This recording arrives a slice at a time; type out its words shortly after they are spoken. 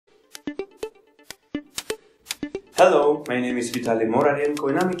Hello, my name is Vitaly Morarenko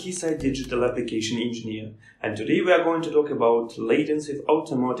and I'm a Keysight digital application engineer. And today we are going to talk about latency of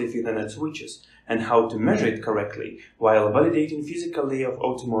automotive Ethernet switches and how to measure it correctly while validating physical layer of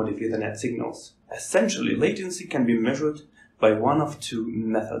automotive Ethernet signals. Essentially, latency can be measured by one of two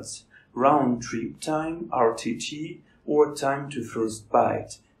methods: round trip time, RTT, or time to first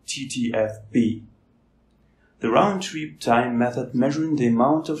byte, TTFB. The round-trip time method measuring the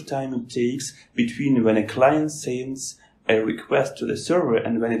amount of time it takes between when a client sends a request to the server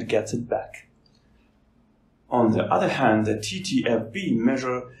and when it gets it back. On the other hand, the TTFB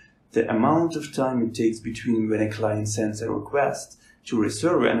measures the amount of time it takes between when a client sends a request to a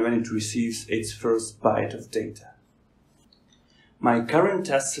server and when it receives its first byte of data. My current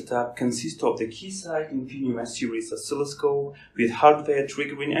test setup consists of the Keysight Infinium S-Series oscilloscope with hardware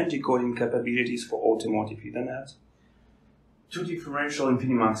triggering and decoding capabilities for automotive Ethernet, 2 differential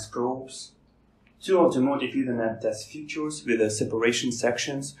Infinimax probes, 2 automotive Ethernet test features with the separation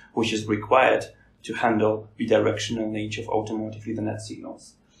sections which is required to handle bidirectional nature of automotive Ethernet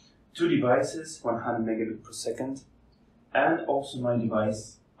signals, 2 devices 100 megabit per second, and also my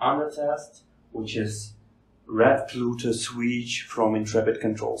device under test, which is Red Pluto switch from Intrepid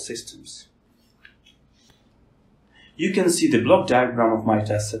Control Systems. You can see the block diagram of my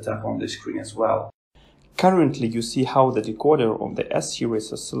test setup on the screen as well. Currently you see how the decoder of the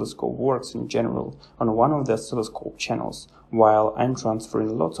S-Series oscilloscope works in general on one of the oscilloscope channels, while I'm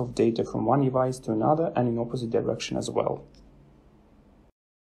transferring lots of data from one device to another and in opposite direction as well.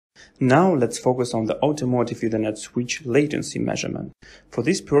 Now let's focus on the automotive Ethernet switch latency measurement. For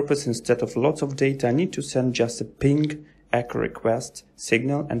this purpose, instead of lots of data, I need to send just a ping echo request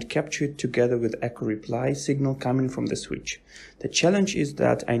signal and capture it together with echo reply signal coming from the switch. The challenge is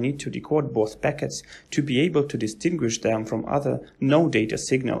that I need to decode both packets to be able to distinguish them from other no data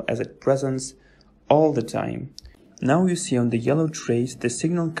signal as it presents all the time. Now you see on the yellow trace the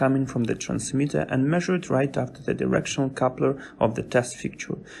signal coming from the transmitter and measured right after the directional coupler of the test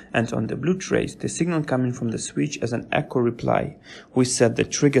fixture, and on the blue trace the signal coming from the switch as an echo reply. We set the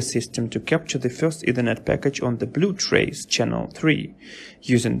trigger system to capture the first Ethernet package on the blue trace channel 3.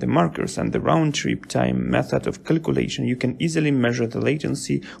 Using the markers and the round-trip time method of calculation, you can easily measure the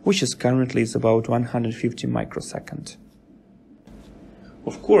latency, which is currently about 150 microseconds.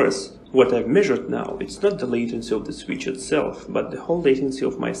 Of course, what I've measured now, it's not the latency of the switch itself, but the whole latency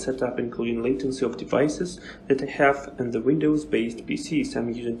of my setup, including latency of devices that I have and the Windows-based PCs I'm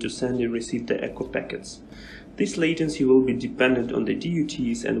using to send and receive the echo packets. This latency will be dependent on the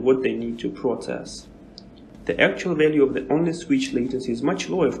DUTs and what they need to process. The actual value of the only switch latency is much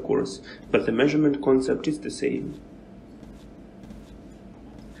lower, of course, but the measurement concept is the same.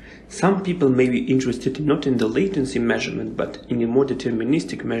 Some people may be interested not in the latency measurement, but in a more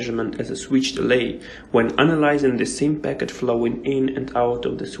deterministic measurement as a switch delay when analyzing the same packet flowing in and out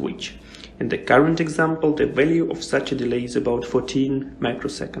of the switch. In the current example, the value of such a delay is about 14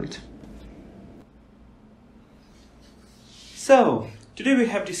 microseconds. So, today we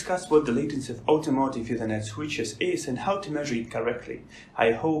have discussed what the latency of automotive Ethernet switches is and how to measure it correctly.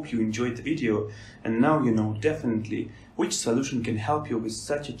 I hope you enjoyed the video, and now you know definitely which solution can help you with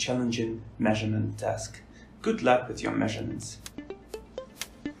such a challenging measurement task. Good luck with your measurements.